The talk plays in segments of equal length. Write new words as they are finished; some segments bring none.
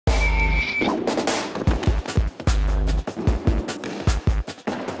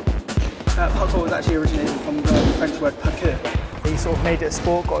Parkour was actually originated from the French word parkour. He sort of made it a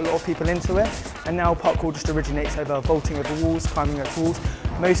sport, got a lot of people into it, and now parkour just originates over vaulting over walls, climbing over walls.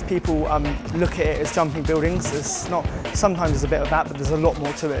 Most people look at it as jumping buildings. It's not, sometimes there's a bit of that, but there's a lot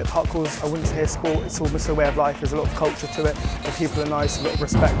more to it. Parkour's, I wouldn't say a sport, it's almost a way of life. There's a lot of culture to it, the people are nice, a lot of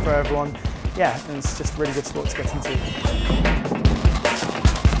respect for everyone. Yeah, and it's just a really good sport to get into.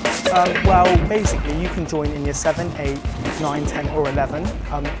 Well, basically you can join in year 7, 8, 9, 10 or 11,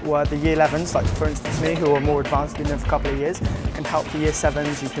 where the year 11s, like for instance me, who are more advanced, been there for a couple of years, can help the year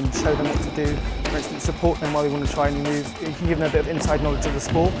 7s, you can show them what to do, for instance support them while they want to try and move, you can give them a bit of inside knowledge of the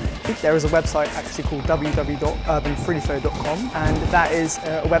sport. There is a website actually called www.urbanfreeflow.com, and that is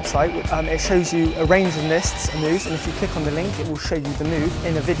a website, it shows you a range of lists and moves, and if you click on the link it will show you the move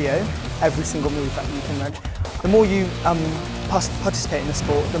in a video, every single move that you can learn. The more you participate in the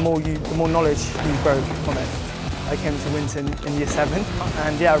sport, the more knowledge you grow from it. I came to Winton in year 7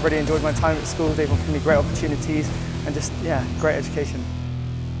 and yeah, I really enjoyed my time at school. They've offered me great opportunities and just, yeah, great education.